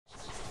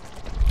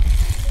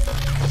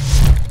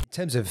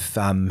terms of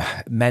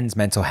men's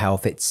mental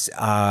health, it's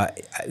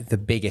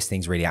the biggest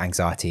things really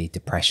anxiety,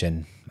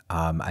 depression,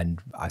 and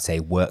I'd say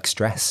work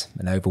stress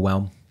and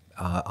overwhelm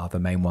are the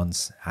main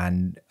ones,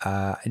 and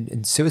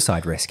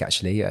suicide risk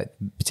actually.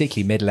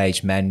 Particularly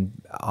middle-aged men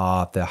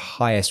are the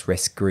highest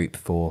risk group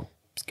for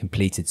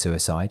completed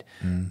suicide.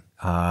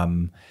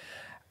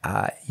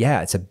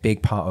 It's a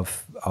big part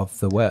of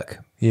the work.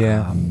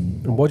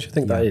 And why do you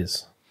think that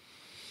is?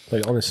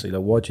 Like, honestly,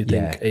 like, why do you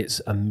think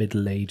it's a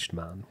middle-aged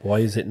man? Why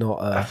is it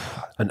not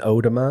an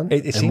older man?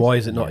 And why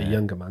is it not a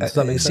younger man? Does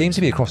that make sense? It seems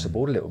to be across the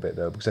board a little bit,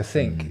 though, because I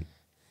think,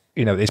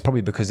 it's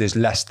probably because there's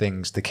less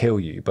things to kill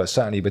you, but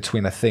certainly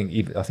between, I think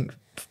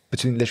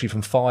between literally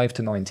from 5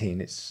 to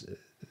 19, it's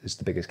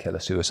the biggest killer,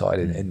 suicide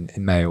in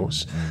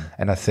males.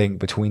 And I think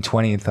between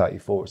 20 and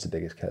 34, it's the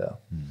biggest killer.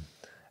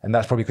 And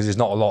that's probably because there's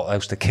not a lot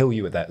else to kill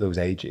you at those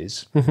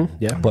ages.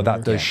 But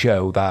that does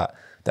show that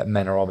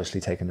men are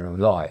obviously taking their own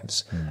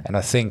lives. And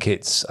I think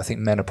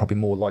men are probably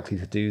more likely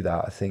to do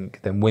that, I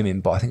think, than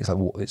women. But I think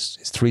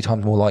it's 3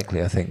 times more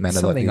likely, I think, men are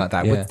something like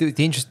that. Yeah.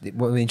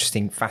 The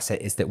interesting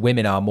facet is that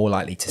women are more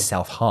likely to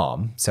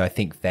self-harm. So I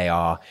think they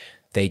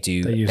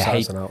do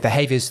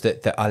behaviors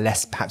that are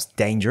less perhaps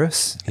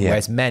dangerous.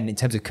 Whereas men, in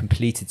terms of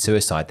completed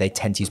suicide, they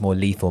tend to use more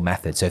lethal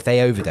methods. So if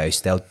they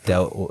overdose, they'll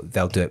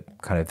do it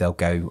they'll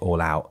go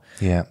all out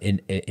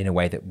in a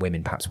way that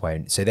women perhaps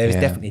won't. So there's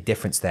definitely a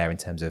difference there in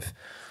terms of.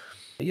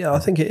 Yeah, I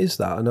think it is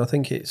that, and I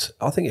think it's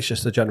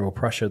just a general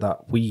pressure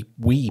that we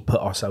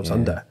put ourselves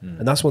under,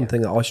 and that's one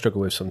thing that I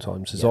struggle with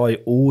sometimes. Is I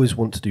always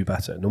want to do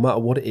better, no matter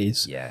what it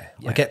is.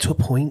 I get to a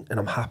point and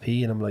I'm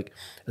happy, and I'm like,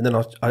 and then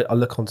I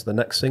look on to the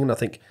next thing, and I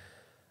think,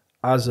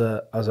 as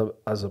a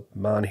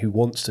man who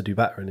wants to do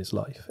better in his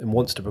life and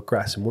wants to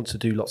progress and wants to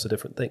do lots of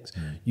different things,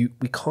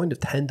 we kind of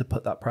tend to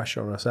put that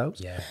pressure on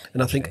ourselves.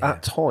 And I think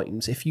at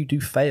times, if you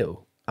do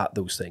fail at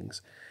those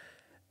things.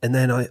 And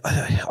then I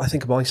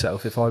think of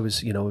myself, if I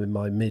was, in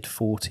my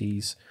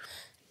mid-40s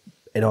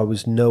and I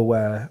was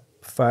nowhere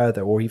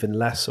further or even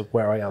less of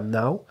where I am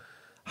now,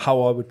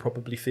 how I would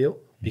probably feel.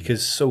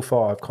 Because so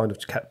far I've kind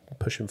of kept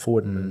pushing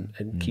forward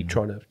and keep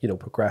trying to,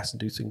 progress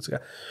and do things again.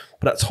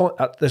 But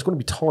there's going to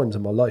be times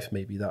in my life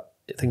maybe that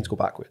things go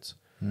backwards.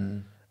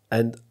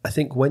 And I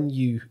think when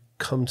you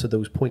come to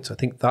those points, I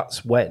think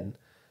that's when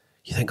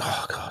you think,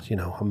 oh God,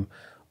 I'm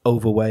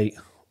overweight,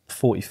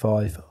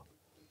 45,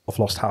 I've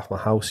lost half my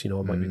house, I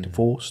might be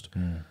divorced,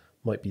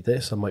 might be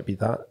this, I might be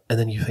that. And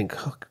then you think,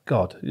 oh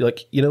God,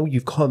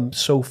 you've come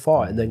so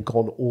far and then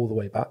gone all the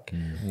way back.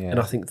 And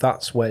I think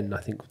that's when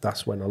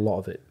a lot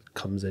of it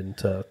comes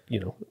into,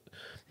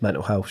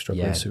 mental health,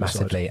 struggling, suicide.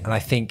 Massively. And I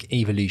think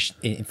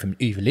from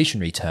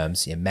evolutionary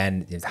terms,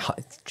 men,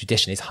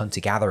 tradition is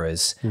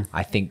hunter-gatherers.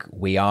 I think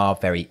we are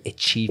very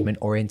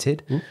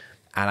achievement-oriented.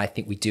 And I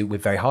think we're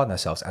very hard on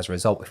ourselves as a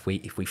result.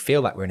 If we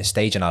feel like we're in a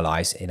stage in our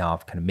lives, in our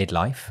kind of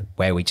midlife,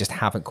 where we just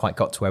haven't quite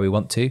got to where we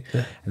want to,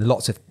 and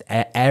lots of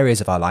areas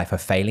of our life are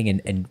failing,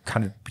 and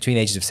kind of between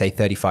the ages of say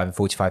 35 and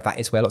 45, that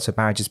is where lots of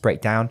marriages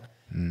break down.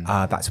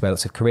 That's where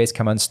lots of careers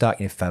come unstuck.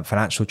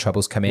 Financial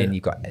troubles come in.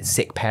 You've got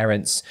sick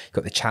parents. You've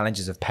got the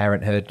challenges of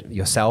parenthood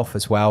yourself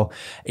as well.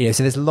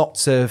 So there's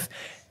lots of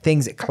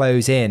things that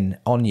close in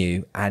on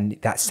you, and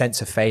that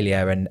sense of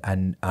failure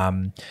and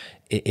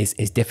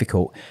is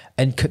difficult,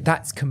 and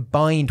that's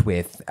combined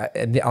with,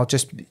 and I'll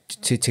just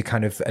to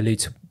kind of allude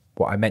to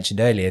what I mentioned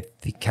earlier,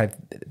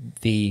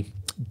 the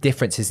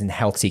differences in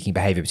health-seeking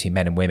behavior between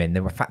men and women,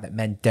 the fact that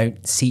men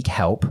don't seek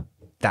help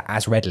that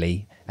as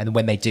readily, and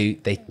when they do,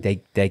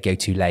 they go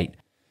too late,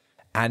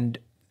 and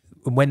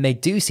when they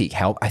do seek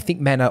help, I think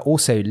men are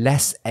also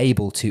less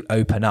able to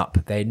open up.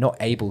 They're not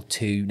able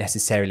to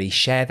necessarily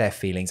share their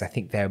feelings. I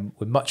think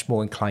we're much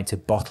more inclined to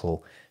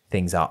bottle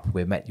things up.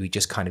 We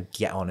just kind of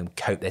get on and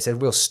cope. There's a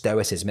real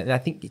stoicism. And I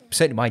think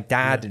certainly my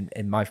dad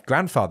and my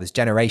grandfather's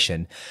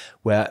generation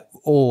were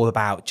all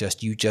about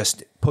you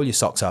just pull your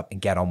socks up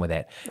and get on with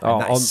it.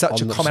 And that's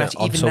such a common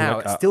attitude. Even now,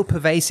 it's still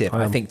pervasive,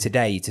 I think,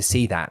 today to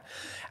see that.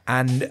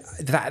 And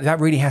that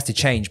really has to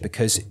change,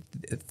 because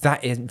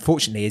that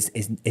unfortunately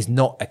is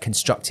not a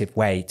constructive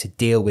way to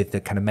deal with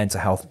the kind of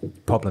mental health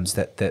problems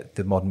that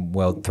the modern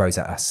world throws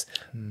at us.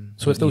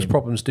 So if those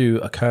problems do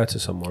occur to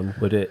someone,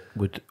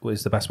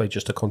 is the best way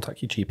just to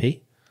contact your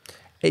GP?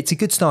 It's a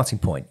good starting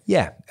point,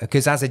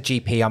 because as a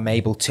GP, I'm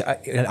able to,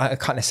 I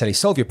can't necessarily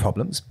solve your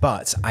problems,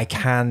 but I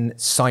can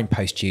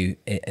signpost you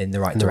in the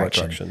right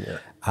direction.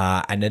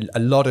 And a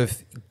lot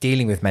of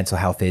dealing with mental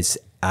health is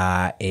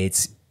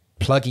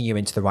plugging you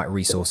into the right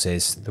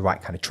resources, the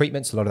right kind of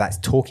treatments. A lot of that's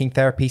talking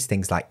therapies,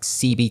 things like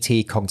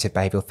CBT, cognitive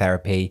behavioral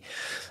therapy,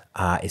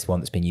 is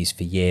one that's been used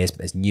for years, but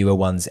there's newer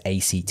ones,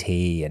 ACT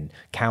and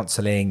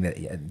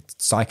counseling,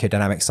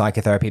 psychodynamic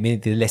psychotherapy. I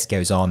mean, the list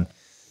goes on.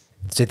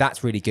 So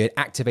that's really good.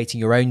 Activating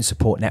your own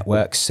support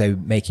networks. So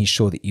making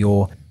sure that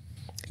you're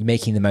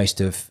making the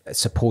most of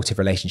supportive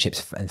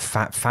relationships and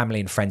family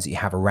and friends that you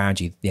have around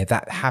you.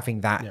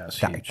 Having that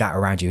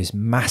around you is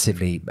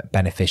massively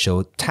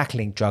beneficial.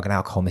 Tackling drug and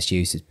alcohol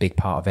misuse is a big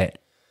part of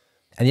it.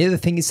 And the other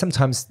thing is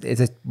sometimes there's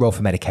a role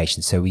for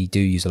medication. So we do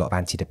use a lot of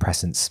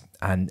antidepressants,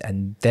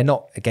 and they're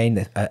not,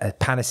 again, a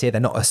panacea.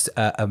 They're not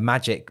a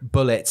magic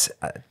bullet,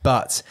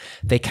 but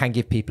they can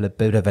give people a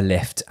bit of a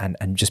lift and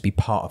just be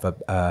part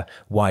of a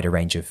wider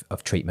range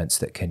of treatments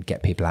that can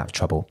get people out of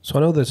trouble. So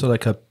I know there's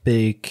like a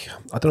big,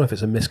 I don't know if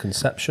it's a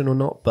misconception or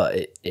not,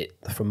 but it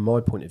from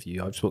my point of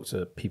view, I've spoken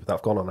to people that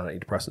have gone on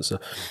antidepressants,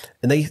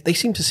 and they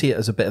seem to see it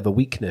as a bit of a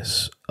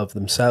weakness of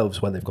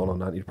themselves when they've gone on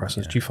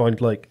antidepressants. Yeah.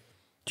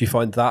 Do you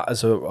find that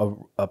as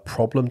a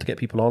problem to get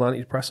people on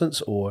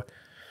antidepressants, or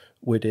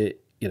would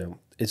it,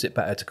 is it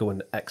better to go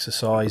and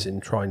exercise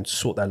and try and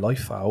sort their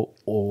life out,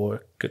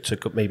 or to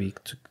go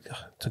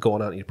on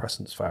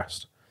antidepressants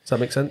first? Does that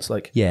make sense?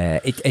 Yeah,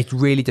 it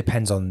really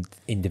depends on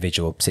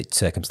individual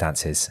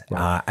circumstances,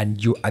 right.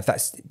 And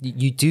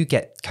you do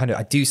get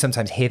I do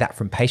sometimes hear that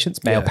from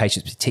patients, male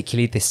patients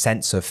particularly, this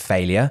sense of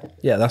failure.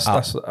 Yeah, that's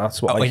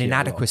what I hear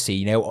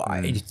inadequacy. I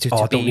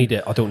don't need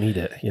it. I don't need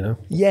it.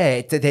 Yeah,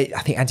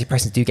 I think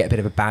antidepressants do get a bit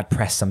of a bad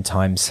press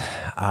sometimes,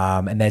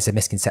 and there's a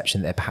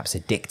misconception that they're perhaps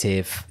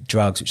addictive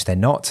drugs, which they're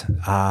not,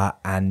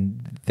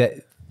 and that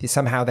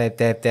somehow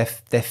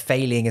they're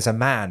failing as a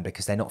man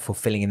because they're not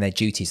fulfilling in their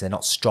duties. They're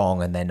not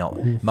strong and they're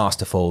not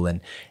masterful,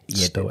 and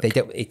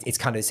it's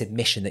kind of this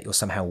admission that you're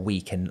somehow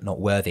weak and not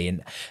worthy,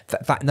 and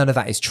that none of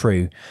that is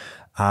true.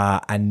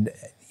 And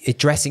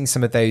addressing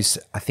some of those,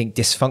 I think,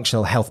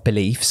 dysfunctional health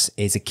beliefs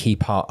is a key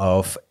part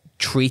of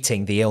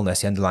treating the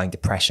illness, the underlying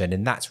depression,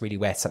 and that's really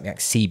where something like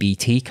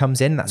CBT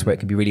comes in. That's where it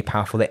can be really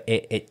powerful.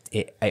 It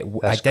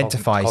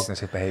identifies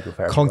cognitive behavioral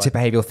therapy.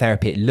 Behavioral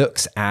therapy. It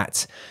looks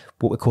at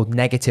what we call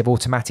negative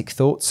automatic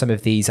thoughts, some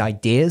of these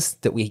ideas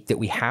that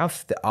we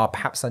have that are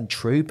perhaps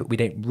untrue, but we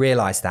don't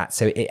realize that.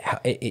 So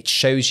it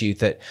shows you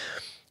that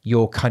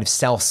you're kind of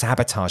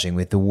self-sabotaging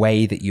with the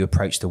way that you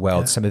approach the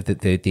world. Yeah. Some of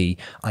the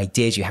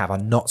ideas you have are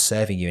not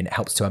serving you, and it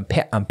helps to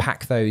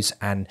unpack those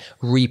and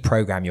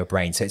reprogram your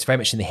brain. So it's very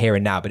much in the here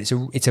and now, but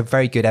it's a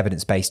very good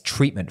evidence-based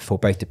treatment for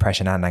both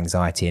depression and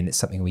anxiety, and it's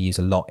something we use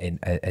a lot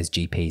as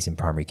GPs in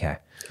primary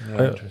care.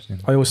 Yeah, interesting.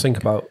 I always think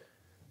about,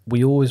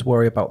 we always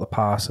worry about the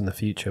past and the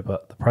future,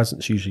 but the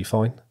present's usually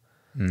fine.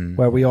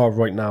 Where we are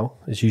right now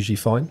is usually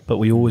fine, but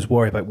we always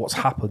worry about what's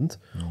happened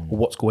or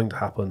what's going to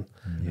happen.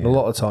 Yeah. And a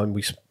lot of the time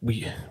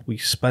we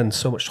spend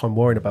so much time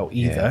worrying about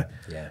either,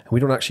 and we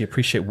don't actually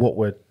appreciate what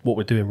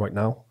we're doing right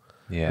now.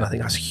 Yeah. And I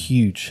think that's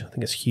huge. I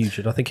think it's huge.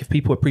 And I think if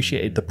people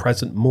appreciated the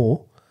present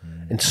more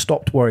and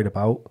stopped worrying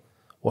about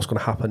what's going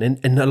to happen,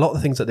 and a lot of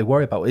the things that they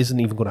worry about isn't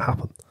even going to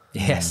happen.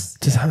 Yes.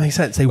 Does that make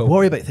sense? They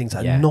worry about things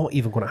that are not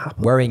even going to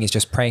happen. Worrying is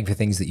just praying for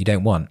things that you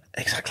don't want.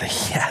 Exactly.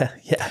 Yeah,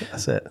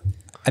 that's it.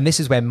 And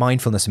this is where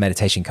mindfulness and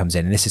meditation comes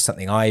in. And this is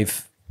something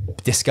I've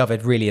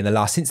discovered really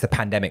since the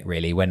pandemic,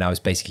 really, when I was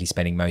basically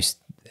spending most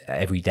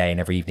every day and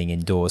every evening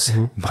indoors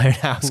in my own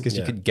house because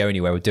you couldn't go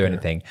anywhere or do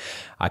anything.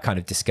 I kind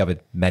of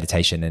discovered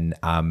meditation,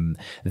 and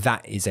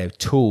that is a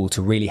tool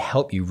to really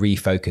help you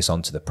refocus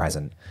onto the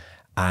present.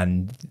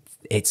 And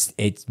it's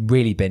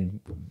really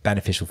been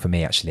beneficial for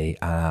me, actually.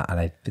 And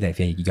I don't know if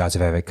you guys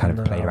have ever kind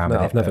of played around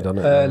with it. I've never done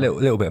it. A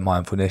little bit of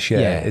mindfulness,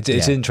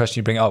 It's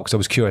interesting you bring it up, because I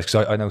was curious,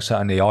 because I know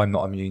certainly I'm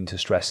not immune to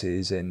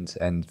stresses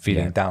and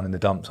feeling down in the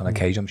dumps on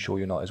occasion. I'm sure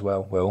you're not as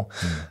well, Will.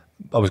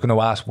 I was going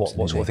to ask what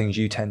sort of things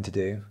you tend to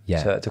do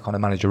to kind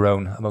of manage your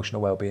own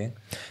emotional well-being.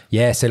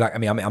 Yeah, so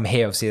I'm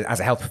here obviously as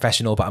a health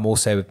professional, but I'm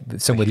also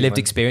someone with lived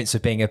experience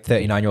of being a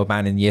 39-year-old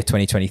man in the year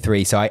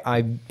 2023. So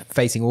I'm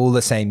facing all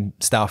the same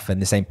stuff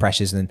and the same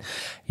pressures, and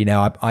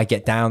I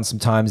get down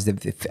sometimes.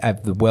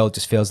 The world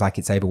just feels like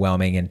it's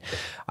overwhelming, and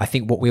I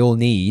think what we all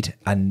need,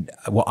 and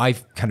what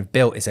I've kind of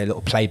built, is a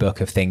little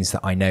playbook of things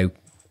that I know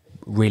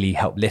really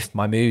help lift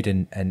my mood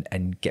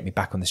and get me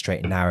back on the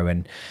straight and narrow.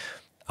 And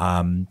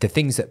the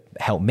things that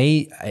help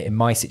me in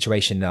my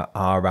situation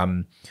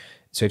are,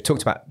 so we've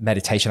talked about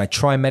meditation. I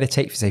try and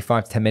meditate for say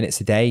 5 to 10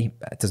 minutes a day.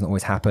 It doesn't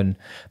always happen,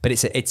 but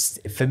it's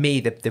for me,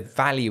 the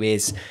value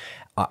is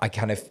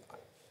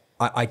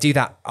I do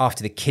that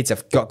after the kids.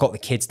 I've got the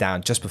kids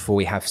down just before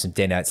we have some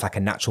dinner. It's like a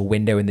natural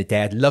window in the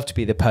day. I'd love to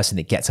be the person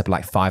that gets up at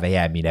like 5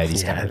 a.m.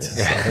 These kind of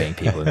thing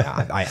people.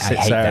 I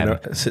hate them.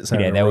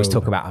 They always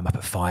talk about, I'm up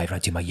at 5 and I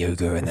do my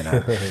yoga, and then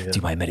I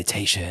do my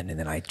meditation, and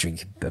then I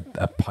drink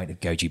a pint of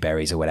goji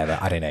berries or whatever.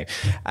 I don't know.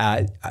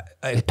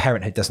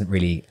 Parenthood doesn't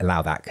really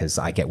allow that, because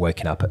I get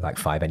woken up at like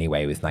 5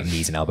 anyway with like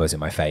knees and elbows in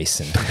my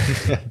face, and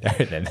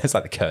then there's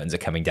like the curtains are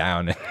coming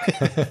down and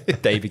the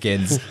day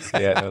begins.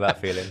 Yeah, I know that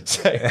feeling.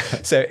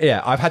 So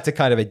I've had to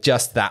kind of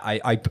adjust that.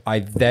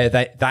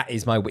 That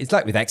is my. It's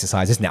like with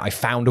exercise, isn't it? I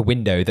found a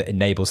window that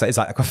enables that. It's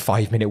like a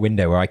 5-minute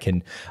window where I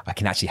can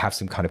actually have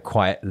some kind of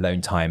quiet,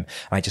 alone time,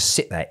 and I just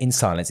sit there in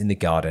silence in the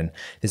garden.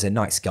 There's a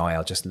night sky.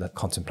 I'll just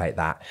contemplate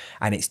that,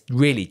 and it's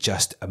really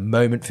just a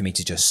moment for me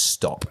to just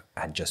stop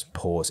and just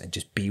pause and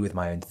just be with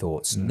my own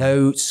thoughts.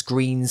 No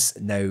screens,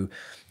 no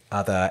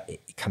other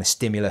kind of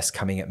stimulus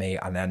coming at me,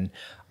 and then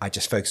I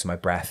just focus on my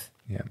breath.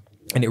 Yeah.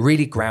 And it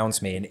really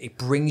grounds me and it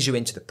brings you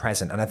into the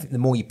present. And I think the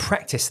more you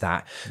practice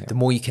that, the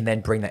more you can then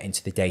bring that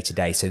into the day to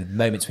day. So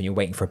moments when you're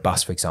waiting for a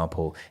bus, for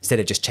example, instead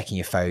of just checking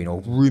your phone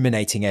or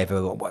ruminating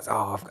over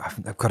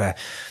I've got to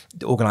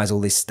organize all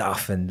this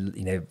stuff and,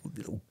 you know,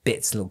 little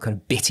bits, little kind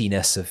of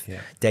bittiness of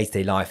day to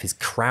day life is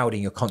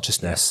crowding your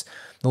consciousness.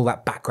 And all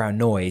that background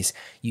noise,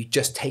 you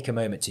just take a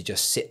moment to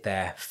just sit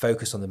there,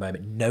 focus on the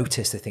moment,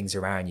 notice the things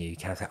around you. You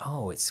kind of think,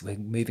 we're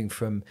moving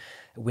from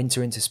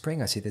winter into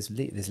spring. I see there's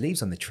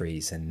leaves on the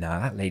trees, and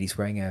that lady's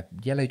wearing a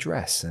yellow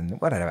dress,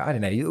 and whatever. I don't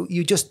know.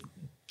 You're just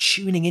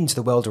tuning into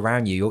the world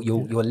around you.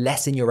 You're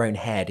less in your own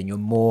head, and you're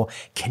more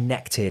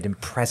connected and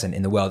present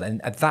in the world.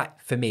 And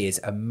that for me is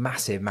a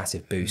massive,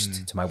 massive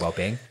boost to my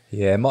well-being.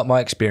 Yeah,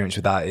 my experience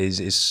with that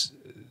is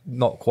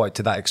not quite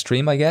to that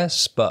extreme, I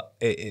guess, but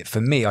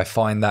for me, I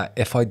find that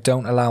if I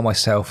don't allow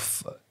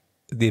myself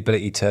the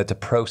ability to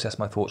process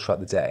my thoughts throughout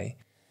the day,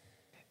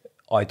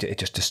 it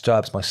just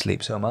disturbs my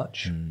sleep so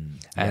much.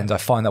 And I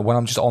find that when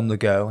I'm just on the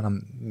go and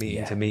I'm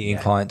meeting to meeting,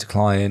 client to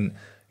client,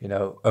 you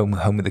know,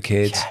 home with the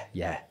kids,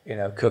 you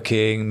know,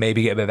 cooking,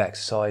 maybe get a bit of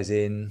exercise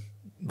in,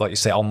 like you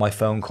say, on my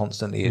phone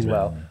constantly as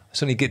well. I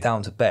suddenly get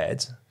down to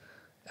bed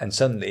and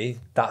suddenly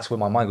that's when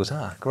my mind goes,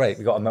 great,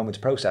 we got a moment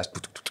to process,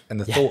 and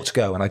the thoughts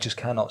go and I just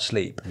cannot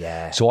sleep.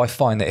 So I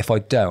find that if I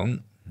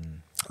don't,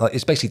 like,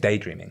 it's basically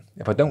daydreaming.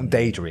 If I don't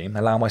daydream,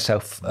 allow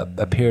myself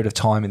a period of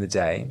time in the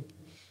day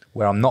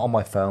where I'm not on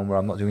my phone, where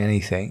I'm not doing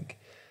anything,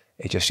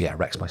 it just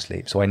wrecks my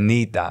sleep. So I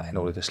need that in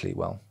order to sleep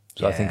well.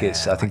 So I think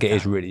it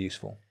is really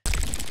useful.